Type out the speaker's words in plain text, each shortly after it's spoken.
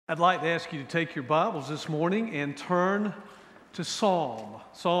I'd like to ask you to take your Bibles this morning and turn to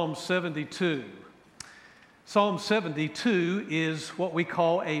Psalm 72. Psalm 72 is what we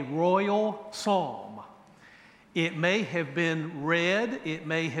call a royal psalm. It may have been read, it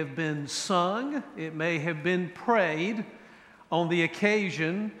may have been sung, it may have been prayed on the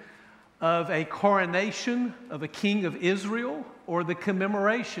occasion of a coronation of a king of Israel or the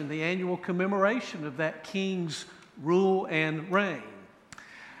annual commemoration of that king's rule and reign.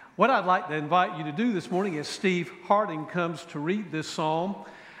 What I'd like to invite you to do this morning as Steve Harding comes to read this psalm,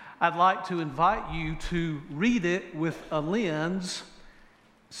 I'd like to invite you to read it with a lens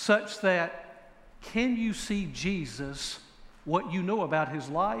such that can you see Jesus, what you know about his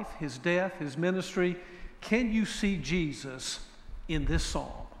life, his death, his ministry, can you see Jesus in this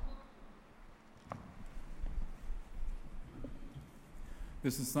psalm?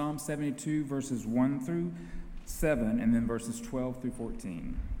 This is Psalm 72, verses 1 through 7, and then verses 12 through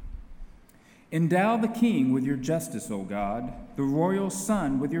 14. Endow the king with your justice, O God, the royal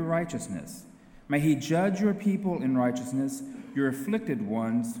son with your righteousness. May he judge your people in righteousness, your afflicted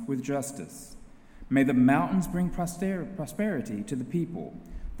ones with justice. May the mountains bring prosperity to the people,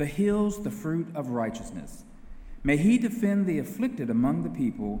 the hills the fruit of righteousness. May he defend the afflicted among the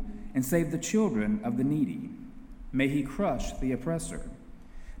people and save the children of the needy. May he crush the oppressor.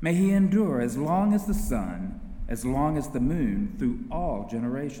 May he endure as long as the sun, as long as the moon, through all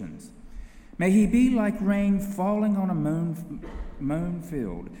generations. May he be like rain falling on a mown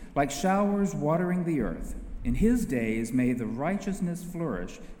field, like showers watering the earth. In his days may the righteousness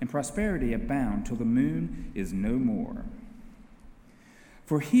flourish and prosperity abound till the moon is no more.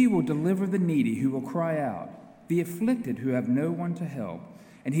 For he will deliver the needy who will cry out, the afflicted who have no one to help,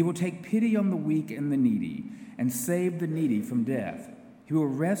 and he will take pity on the weak and the needy, and save the needy from death. He will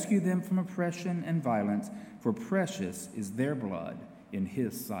rescue them from oppression and violence, for precious is their blood in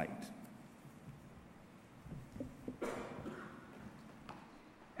his sight.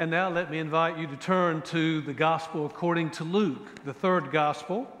 And now let me invite you to turn to the Gospel according to Luke, the third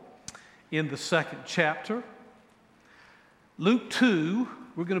Gospel, in the second chapter. Luke 2,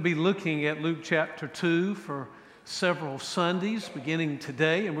 we're going to be looking at Luke chapter 2 for several Sundays beginning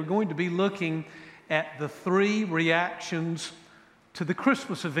today, and we're going to be looking at the three reactions to the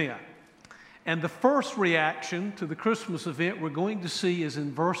Christmas event. And the first reaction to the Christmas event we're going to see is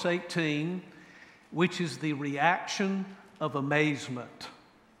in verse 18, which is the reaction of amazement.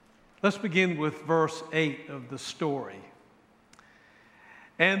 Let's begin with verse 8 of the story.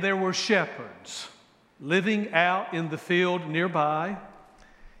 And there were shepherds living out in the field nearby,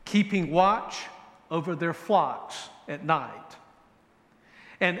 keeping watch over their flocks at night.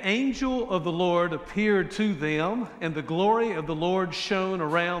 An angel of the Lord appeared to them, and the glory of the Lord shone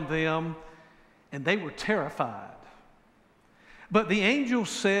around them, and they were terrified. But the angel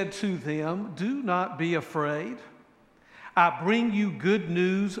said to them, "Do not be afraid. I bring you good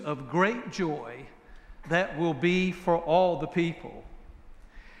news of great joy that will be for all the people.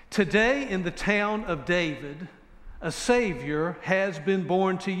 Today in the town of David, a Savior has been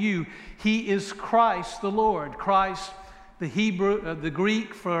born to you. He is Christ the Lord." Christ, the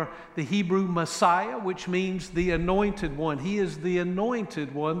Greek for the Hebrew Messiah, which means the anointed one. He is the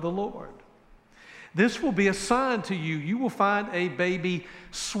anointed one, the Lord. "This will be a sign to you. You will find a baby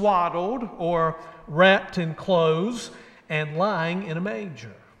swaddled or wrapped in clothes and lying in a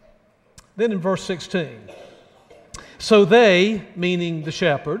manger." Then in verse 16, so they, meaning the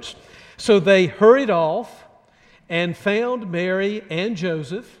shepherds, so they hurried off and found Mary and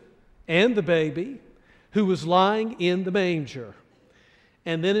Joseph and the baby who was lying in the manger.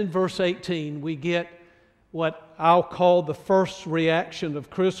 And then in verse 18, we get what I'll call the first reaction of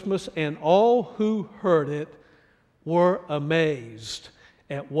Christmas, and all who heard it were amazed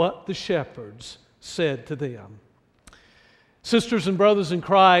at what the shepherds said to them. Sisters and brothers in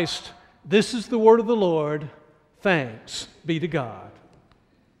Christ, this is the word of the Lord. Thanks be to God.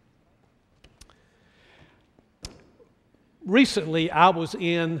 Recently, I was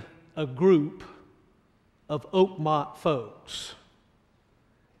in a group of Oakmont folks.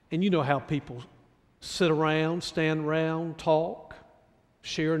 And you know how people sit around, stand around, talk,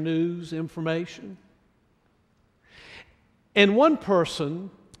 share news, information. And one person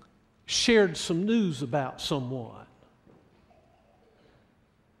shared some news about someone.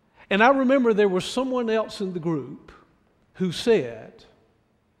 And I remember there was someone else in the group who said,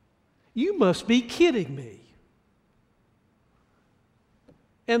 "You must be kidding me."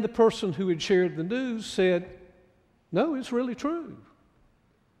 And the person who had shared the news said, "No, it's really true."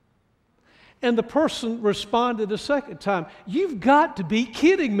 And the person responded a second time, "You've got to be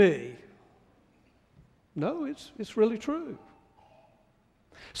kidding me." No, it's really true.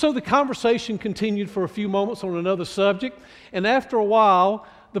 So the conversation continued for a few moments on another subject, and after a while,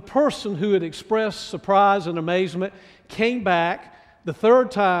 the person who had expressed surprise and amazement came back the third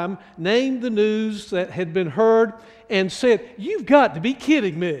time, named the news that had been heard, and said, "You've got to be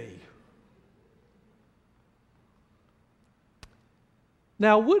kidding me."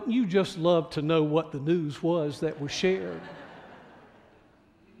 Now, wouldn't you just love to know what the news was that was shared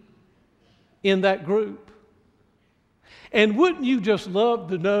in that group? And wouldn't you just love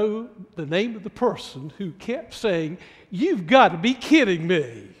to know the name of the person who kept saying, "You've got to be kidding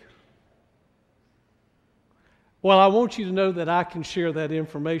me"? Well, I want you to know that I can share that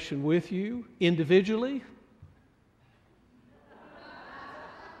information with you individually.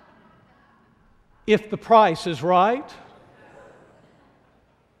 If the price is right.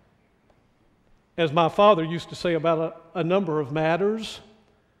 As my father used to say about a number of matters,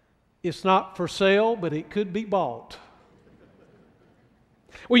 it's not for sale, but it could be bought.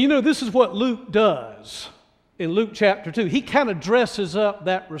 Well, you know, this is what Luke does in Luke chapter 2. He kind of dresses up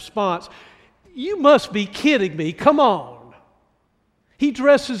that response. "You must be kidding me, come on." He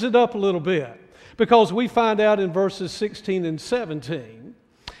dresses it up a little bit because we find out in verses 16 and 17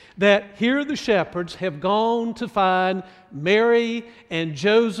 that here the shepherds have gone to find Mary and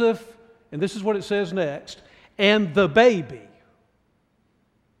Joseph, and this is what it says next, and the baby.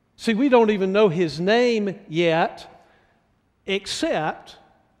 See, we don't even know his name yet, except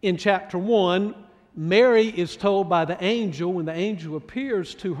in chapter 1, Mary is told by the angel, when the angel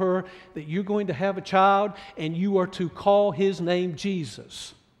appears to her, that you're going to have a child and you are to call his name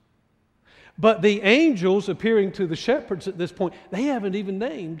Jesus. But the angels appearing to the shepherds at this point, they haven't even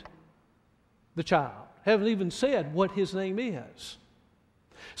named the child, haven't even said what his name is.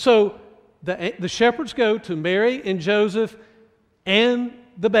 So the shepherds go to Mary and Joseph and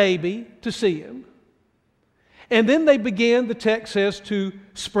the baby to see him. And then they began, the text says, to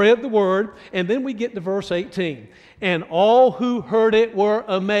spread the word. And then we get to verse 18. And all who heard it were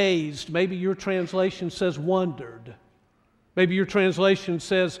amazed. Maybe your translation says wondered. Maybe your translation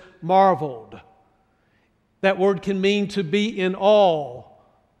says marveled. That word can mean to be in awe,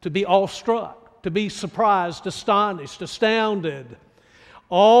 to be awestruck, to be surprised, astonished, astounded.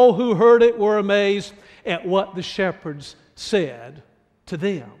 All who heard it were amazed at what the shepherds said to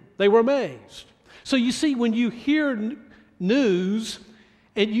them. They were amazed. So you see, when you hear news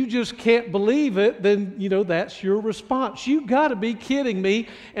and you just can't believe it, then, you know, that's your response. You've got to be kidding me.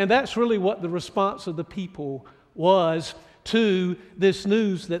 And that's really what the response of the people was to this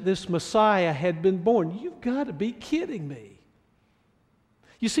news that this Messiah had been born. You've got to be kidding me.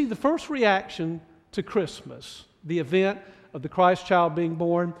 You see, the first reaction to Christmas, the event of the Christ child being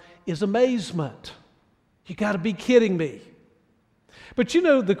born, is amazement. You've got to be kidding me. But you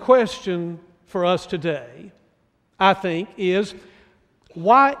know, the question for us today, I think, is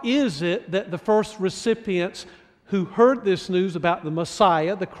why is it that the first recipients who heard this news about the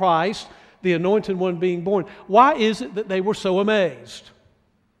Messiah, the Christ, the Anointed One being born, why is it that they were so amazed?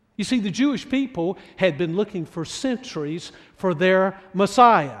 You see, the Jewish people had been looking for centuries for their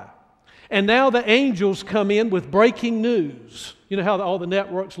Messiah. And now the angels come in with breaking news. You know how all the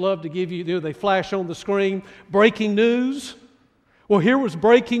networks love to give you, they flash on the screen, breaking news? Well, here was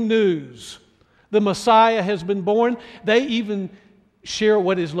breaking news. The Messiah has been born. They even share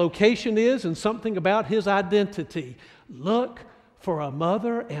what his location is and something about his identity. Look for a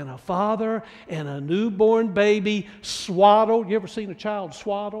mother and a father and a newborn baby swaddled. You ever seen a child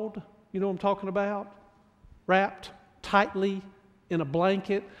swaddled? You know what I'm talking about? Wrapped tightly in a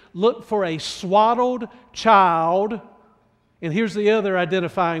blanket. Look for a swaddled child. And here's the other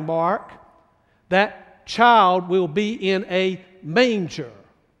identifying mark. That child will be in a manger.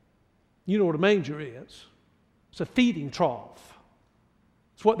 You know what a manger is. It's a feeding trough.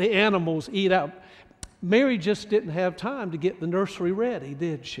 It's what the animals eat out. Mary just didn't have time to get the nursery ready,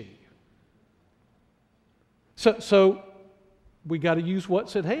 did she? So we got to use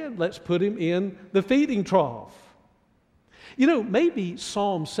what's at hand. Let's put him in the feeding trough. You know, maybe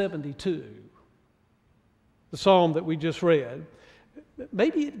Psalm 72, the psalm that we just read,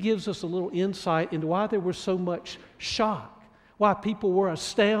 maybe it gives us a little insight into why there was so much shock. Why people were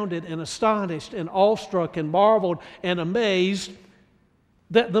astounded and astonished and awestruck and marveled and amazed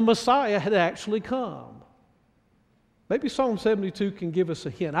that the Messiah had actually come. Maybe Psalm 72 can give us a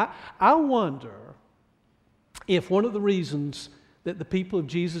hint. I wonder if one of the reasons that the people of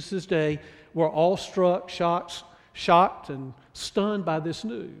Jesus' day were awestruck, shocked, and stunned by this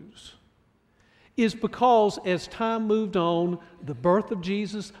news is because as time moved on, the birth of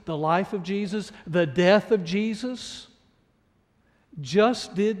Jesus, the life of Jesus, the death of Jesus,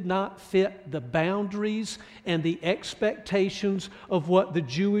 just did not fit the boundaries and the expectations of what the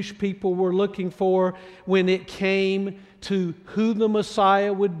Jewish people were looking for when it came to who the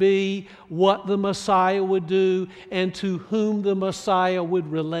Messiah would be, what the Messiah would do, and to whom the Messiah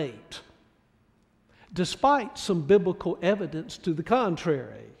would relate, despite some biblical evidence to the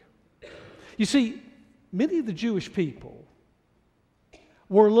contrary. You see, many of the Jewish people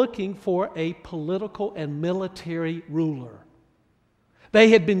were looking for a political and military ruler.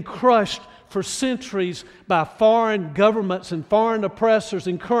 They had been crushed for centuries by foreign governments and foreign oppressors,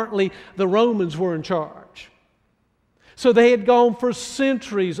 and currently the Romans were in charge. So they had gone for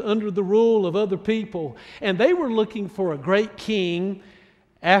centuries under the rule of other people, and they were looking for a great king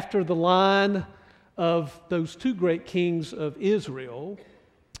after the line of those two great kings of Israel,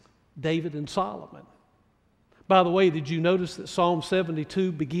 David and Solomon. By the way, did you notice that Psalm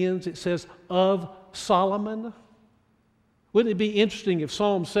 72 begins, it says, of Solomon? Wouldn't it be interesting if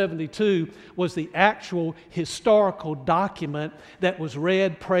Psalm 72 was the actual historical document that was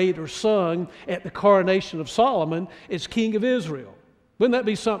read, prayed, or sung at the coronation of Solomon as king of Israel? Wouldn't that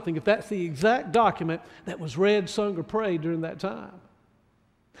be something if that's the exact document that was read, sung, or prayed during that time?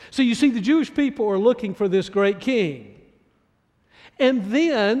 So you see, the Jewish people are looking for this great king. And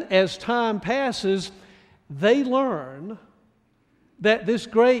then, as time passes, they learn that this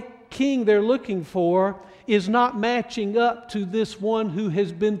great king they're looking for is not matching up to this one who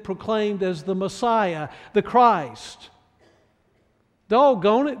has been proclaimed as the Messiah, the Christ.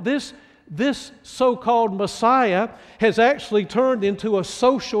 Doggone it, this so-called Messiah has actually turned into a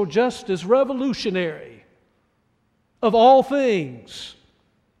social justice revolutionary of all things.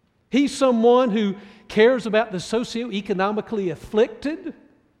 He's someone who cares about the socioeconomically afflicted.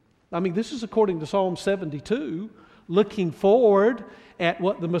 I mean, this is according to Psalm 72, looking forward at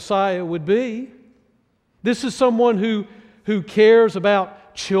what the Messiah would be. This is someone who cares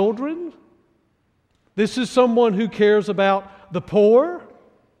about children. This is someone who cares about the poor.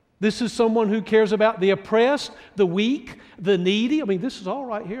 This is someone who cares about the oppressed, the weak, the needy. I mean, this is all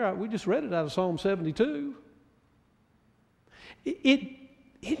right here. We just read it out of Psalm 72.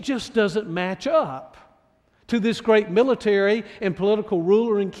 It just doesn't match up to this great military and political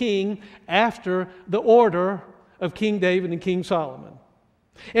ruler and king after the order of King David and King Solomon.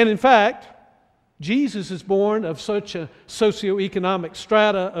 And in fact, Jesus is born of such a socioeconomic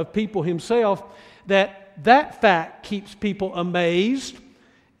strata of people himself that fact keeps people amazed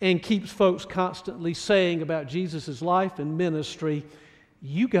and keeps folks constantly saying about Jesus' life and ministry,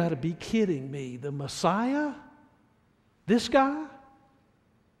 you got to be kidding me, the Messiah? This guy?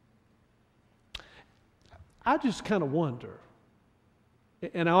 I just kind of wonder,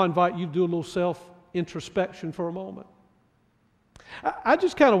 and I'll invite you to do a little self-introspection for a moment. I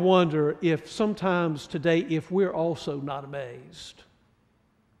just kind of wonder if sometimes today, if we're also not amazed,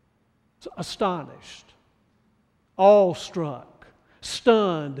 astonished, awestruck,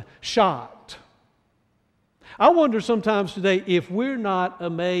 stunned, shocked. I wonder sometimes today if we're not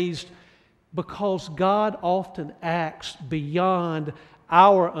amazed because God often acts beyond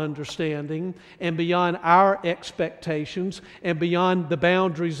our understanding and beyond our expectations and beyond the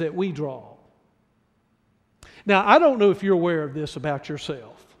boundaries that we draw. Now, I don't know if you're aware of this about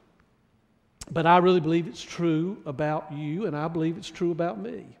yourself, but I really believe it's true about you, and I believe it's true about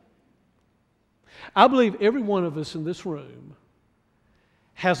me. I believe every one of us in this room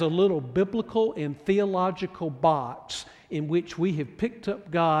has a little biblical and theological box in which we have picked up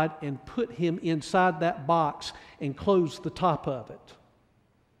God and put Him inside that box and closed the top of it.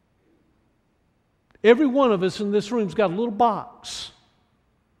 Every one of us in this room's got a little box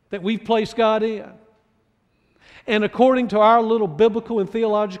that we've placed God in. And according to our little biblical and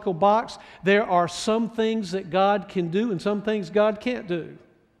theological box, there are some things that God can do and some things God can't do.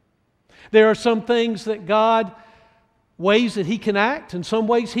 There are some things that God, ways that He can act and some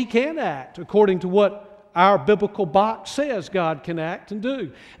ways He can't act, according to what our biblical box says God can act and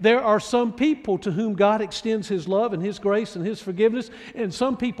do. There are some people to whom God extends His love and His grace and His forgiveness, and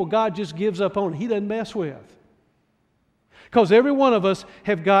some people God just gives up on. He doesn't mess with. Because every one of us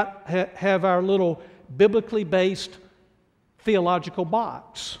have our little biblically based theological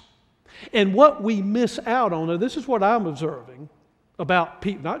box. And what we miss out on, and this is what I'm observing about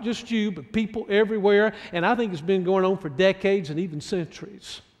people, not just you, but people everywhere, and I think it's been going on for decades and even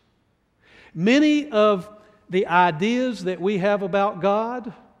centuries. Many of the ideas that we have about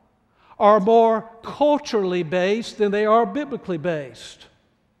God are more culturally based than they are biblically based.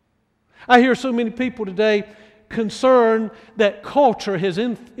 I hear so many people today concerned that culture has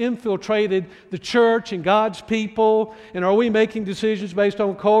infiltrated the church and God's people? And are we making decisions based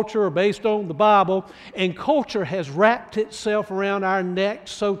on culture or based on the Bible? And culture has wrapped itself around our neck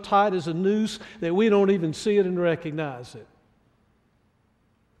so tight as a noose that we don't even see it and recognize it.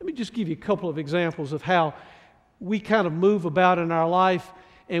 Let me just give you a couple of examples of how we kind of move about in our life,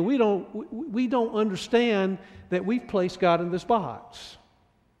 and we don't understand that we've placed God in this box.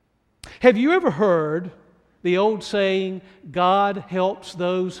 Have you ever heard the old saying, God helps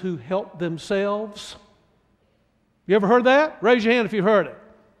those who help themselves? You ever heard that? Raise your hand if you've heard it.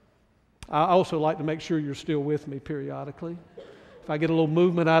 I also like to make sure you're still with me periodically. If I get a little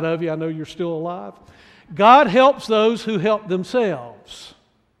movement out of you, I know you're still alive. God helps those who help themselves.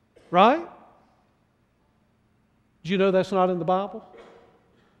 Right? Do you know that's not in the Bible?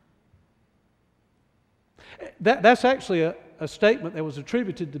 That's actually a statement that was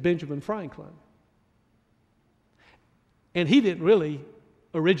attributed to Benjamin Franklin. And he didn't really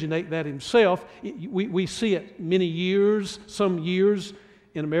originate that himself. We see it some years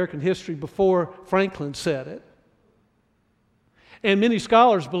in American history before Franklin said it. And many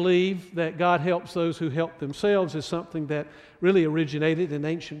scholars believe that God helps those who help themselves is something that really originated in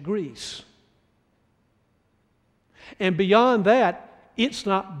ancient Greece. And beyond that, it's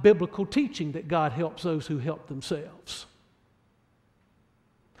not biblical teaching that God helps those who help themselves.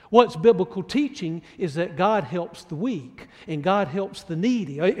 What's biblical teaching is that God helps the weak and God helps the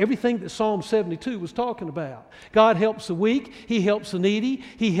needy. Everything that Psalm 72 was talking about. God helps the weak, He helps the needy,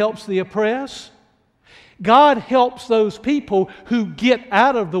 He helps the oppressed. God helps those people who get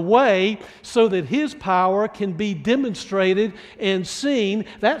out of the way so that His power can be demonstrated and seen.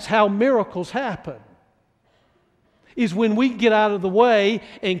 That's how miracles happen. Is when we get out of the way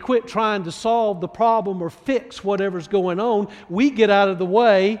and quit trying to solve the problem or fix whatever's going on, we get out of the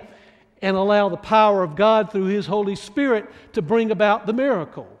way and allow the power of God through His Holy Spirit to bring about the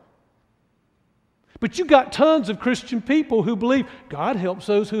miracle. But you got tons of Christian people who believe God helps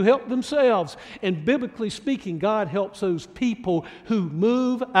those who help themselves. And biblically speaking, God helps those people who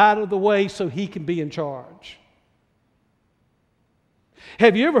move out of the way so He can be in charge.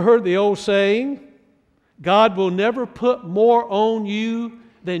 Have you ever heard the old saying, God will never put more on you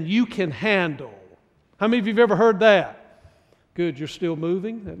than you can handle? How many of you have ever heard that? Good, you're still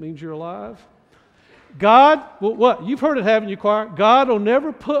moving. That means you're alive. God, well, what? You've heard it, haven't you, choir? God will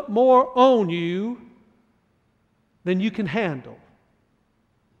never put more on you than you can handle.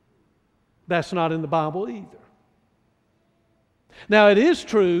 That's not in the Bible either. Now, it is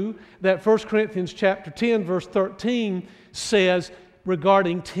true that 1 Corinthians chapter 10, verse 13 says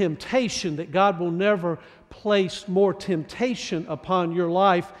regarding temptation that God will never place more temptation upon your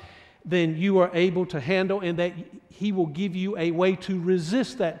life than you are able to handle, and that He will give you a way to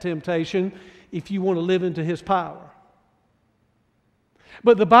resist that temptation if you want to live into His power.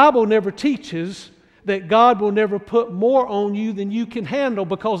 But the Bible never teaches that God will never put more on you than you can handle,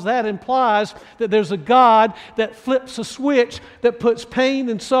 because that implies that there's a God that flips a switch that puts pain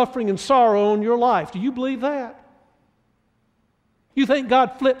and suffering and sorrow on your life. Do you believe that? You think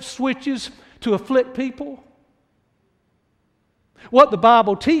God flips switches to afflict people? What the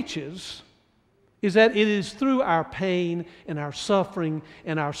Bible teaches is that it is through our pain and our suffering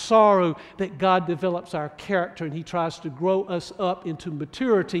and our sorrow that God develops our character, and He tries to grow us up into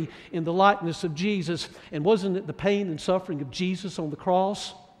maturity in the likeness of Jesus. And wasn't it the pain and suffering of Jesus on the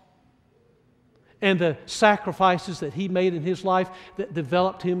cross and the sacrifices that He made in His life that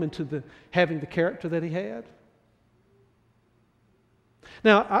developed Him into having the character that He had?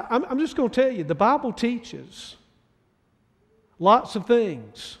 Now, I'm just going to tell you, the Bible teaches lots of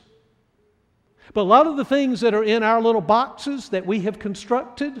things. But a lot of the things that are in our little boxes that we have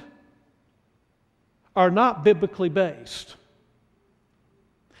constructed are not biblically based.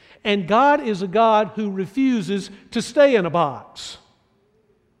 And God is a God who refuses to stay in a box.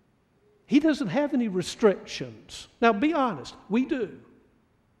 He doesn't have any restrictions. Now, be honest, we do.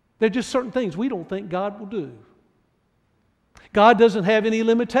 There are just certain things we don't think God will do. God doesn't have any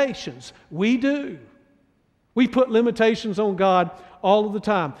limitations. We do. We put limitations on God all of the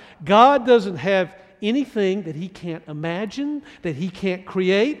time. God doesn't have anything that He can't imagine, that He can't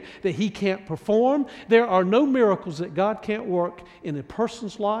create, that He can't perform. There are no miracles that God can't work in a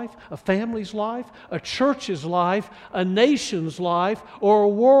person's life, a family's life, a church's life, a nation's life, or a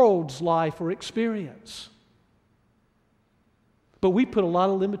world's life or experience. But we put a lot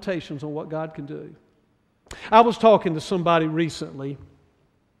of limitations on what God can do. I was talking to somebody recently,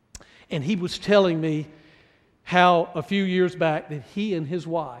 and he was telling me how a few years back that he and his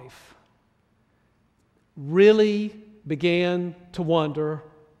wife really began to wonder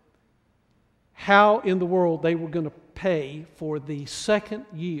how in the world they were going to pay for the second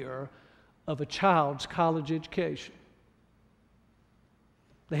year of a child's college education.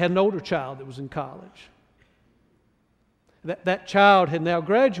 They had an older child that was in college. That child had now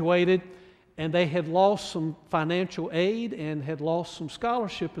graduated, and they had lost some financial aid and had lost some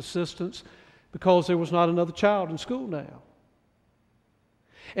scholarship assistance because there was not another child in school now.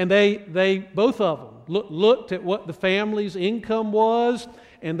 And they both of them looked at what the family's income was,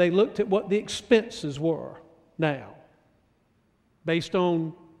 and they looked at what the expenses were now, based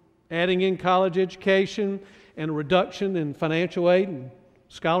on adding in college education and a reduction in financial aid and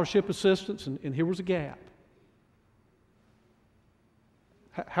scholarship assistance, and here was a gap.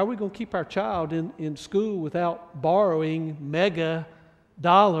 How are we going to keep our child in school without borrowing mega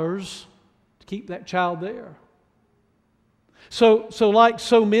dollars to keep that child there? So like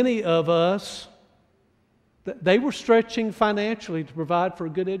so many of us, they were stretching financially to provide for a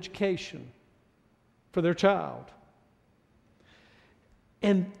good education for their child.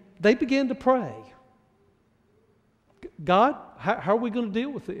 And they began to pray, God, how are we going to deal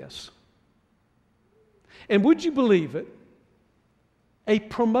with this? And would you believe it? A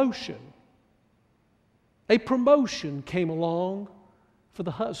promotion came along for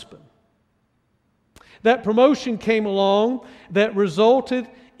the husband. That promotion came along that resulted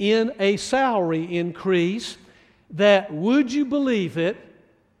in a salary increase that, would you believe it,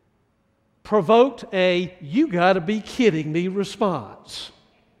 provoked a "you got to be kidding me" response.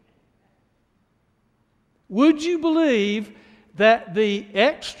 Would you believe that the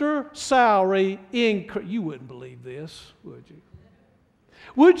extra salary increase, you wouldn't believe this, would you?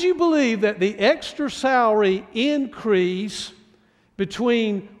 Would you believe that the extra salary increase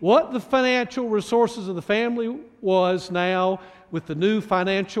between what the financial resources of the family was now with the new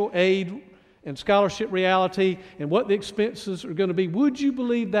financial aid and scholarship reality and what the expenses are going to be, would you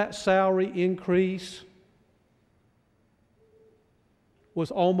believe that salary increase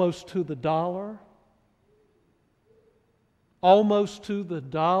was almost to the dollar? Almost to the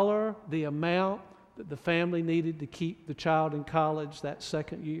dollar, the amount that the family needed to keep the child in college that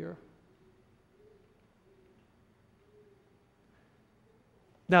second year.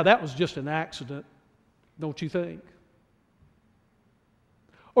 Now, that was just an accident, don't you think?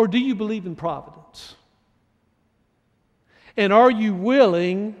 Or do you believe in providence? And are you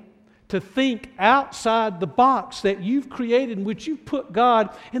willing to think outside the box that you've created in which you've put God,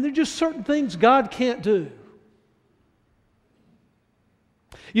 and there are just certain things God can't do?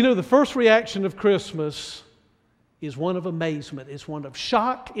 You know, the first reaction of Christmas is one of amazement. It's one of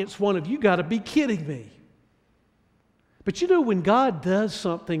shock. It's one of, you got to be kidding me. But you know, when God does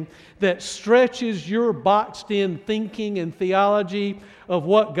something that stretches your boxed-in thinking and theology of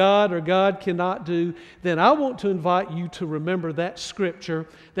what God or God cannot do, then I want to invite you to remember that scripture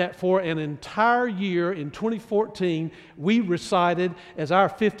that for an entire year in 2014 we recited as our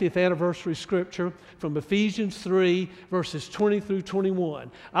 50th anniversary scripture from Ephesians 3, verses 20 through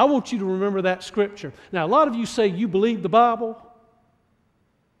 21. I want you to remember that scripture. Now, a lot of you say you believe the Bible,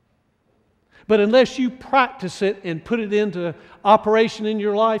 but unless you practice it and put it into operation in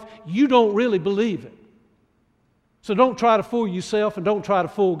your life, you don't really believe it. So don't try to fool yourself and don't try to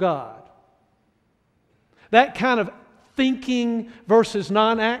fool God. That kind of thinking versus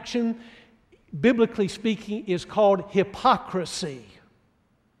non-action, biblically speaking, is called hypocrisy.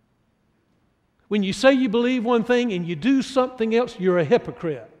 When you say you believe one thing and you do something else, you're a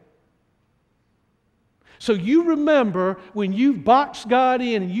hypocrite. So you remember when you box God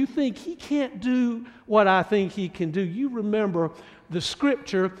in and you think He can't do what I think He can do, you remember the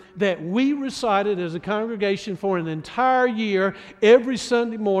scripture that we recited as a congregation for an entire year every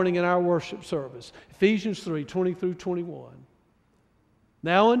Sunday morning in our worship service. Ephesians 3, 20 through 21.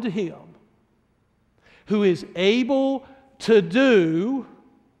 Now unto Him who is able to do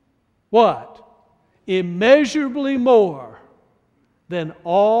what? Immeasurably more than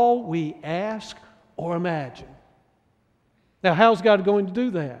all we ask or imagine. Now, how's God going to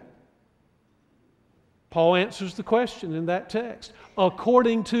do that? Paul answers the question in that text.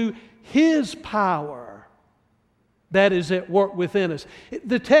 According to His power that is at work within us.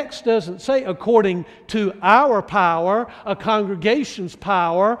 The text doesn't say according to our power, a congregation's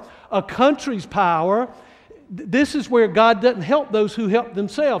power, a country's power. This is where God doesn't help those who help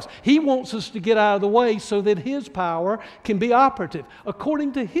themselves. He wants us to get out of the way so that His power can be operative.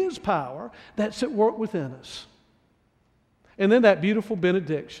 According to His power that's at work within us. And then that beautiful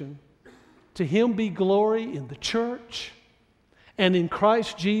benediction. To Him be glory in the church and in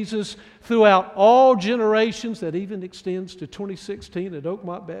Christ Jesus throughout all generations. That even extends to 2016 at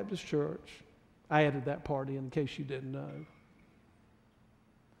Oakmont Baptist Church. I added that part in case you didn't know.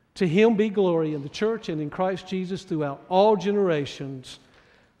 To him be glory in the church and in Christ Jesus throughout all generations,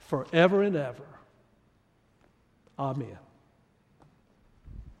 forever and ever. Amen.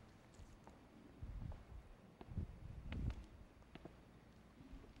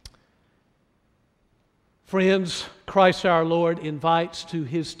 Friends, Christ our Lord invites to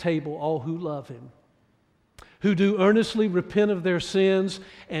his table all who love him, who do earnestly repent of their sins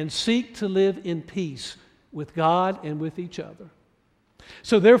and seek to live in peace with God and with each other.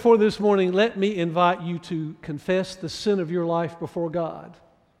 So therefore this morning, let me invite you to confess the sin of your life before God.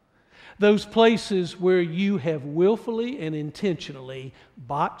 Those places where you have willfully and intentionally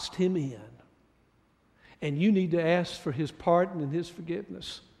boxed him in. And you need to ask for his pardon and his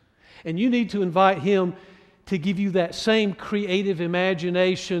forgiveness. And you need to invite him to give you that same creative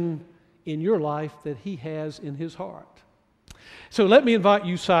imagination in your life that he has in his heart. So let me invite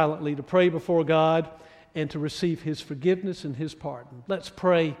you silently to pray before God and to receive his forgiveness and his pardon. Let's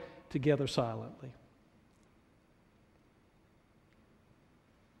pray together silently.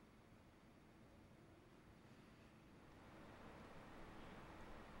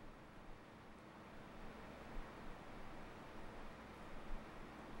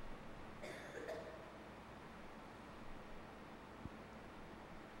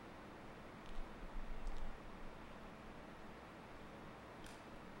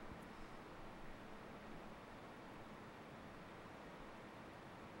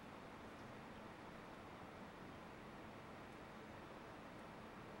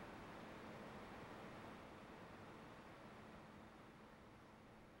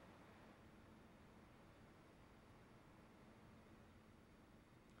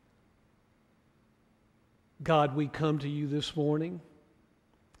 God, we come to you this morning,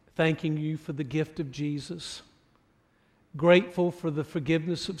 thanking you for the gift of Jesus, grateful for the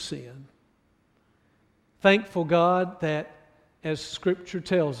forgiveness of sin. Thankful, God, that as Scripture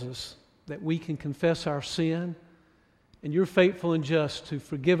tells us, that we can confess our sin, and you're faithful and just to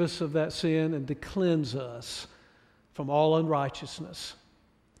forgive us of that sin and to cleanse us from all unrighteousness.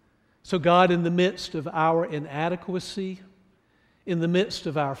 So, God, in the midst of our inadequacy, in the midst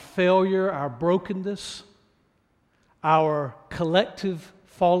of our failure, our brokenness, our collective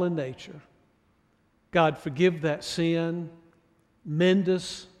fallen nature, God, forgive that sin, mend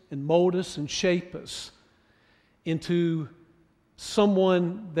us and mold us and shape us into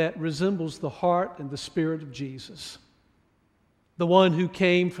someone that resembles the heart and the spirit of Jesus. The one who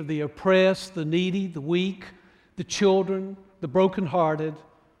came for the oppressed, the needy, the weak, the children, the brokenhearted,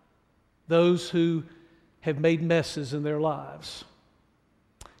 those who have made messes in their lives.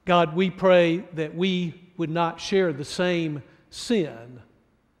 God, we pray that we would not share the same sin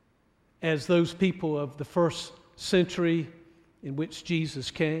as those people of the first century in which Jesus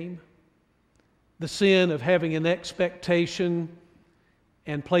came. The sin of having an expectation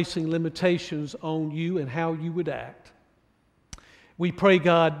and placing limitations on you and how you would act. We pray,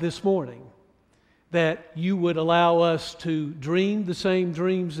 God, this morning that you would allow us to dream the same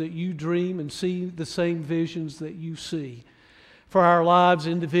dreams that you dream and see the same visions that you see for our lives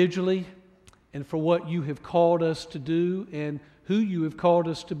individually and for what you have called us to do and who you have called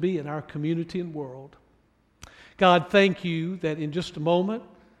us to be in our community and world. God, thank you that in just a moment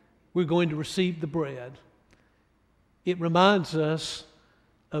we're going to receive the bread. It reminds us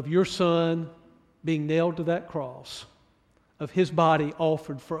of your Son being nailed to that cross, of his body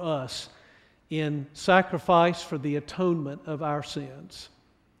offered for us in sacrifice for the atonement of our sins.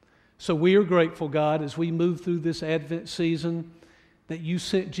 So we are grateful, God, as we move through this Advent season, that you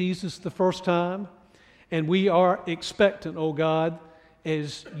sent Jesus the first time, and we are expectant, oh God,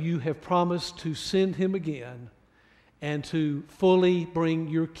 as you have promised to send him again and to fully bring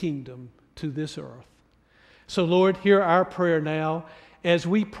your kingdom to this earth. So Lord, hear our prayer now as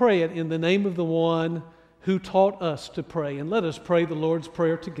we pray it in the name of the one who taught us to pray. And let us pray the Lord's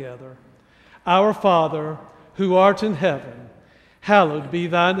Prayer together. Our Father, who art in heaven, hallowed be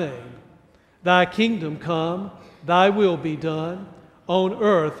thy name. Thy kingdom come, thy will be done, on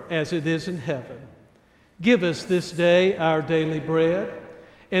earth as it is in heaven. Give us this day our daily bread,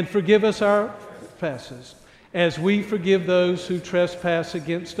 and forgive us our trespasses, as we forgive those who trespass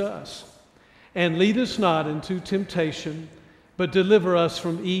against us. And lead us not into temptation, but deliver us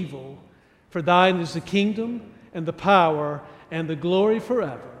from evil. For thine is the kingdom, and the power, and the glory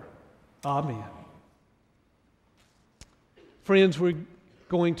forever. Amen. Friends, we're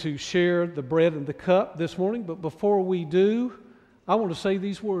going to share the bread and the cup this morning, but before we do, I want to say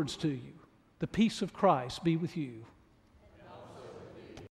these words to you. The peace of Christ be with you.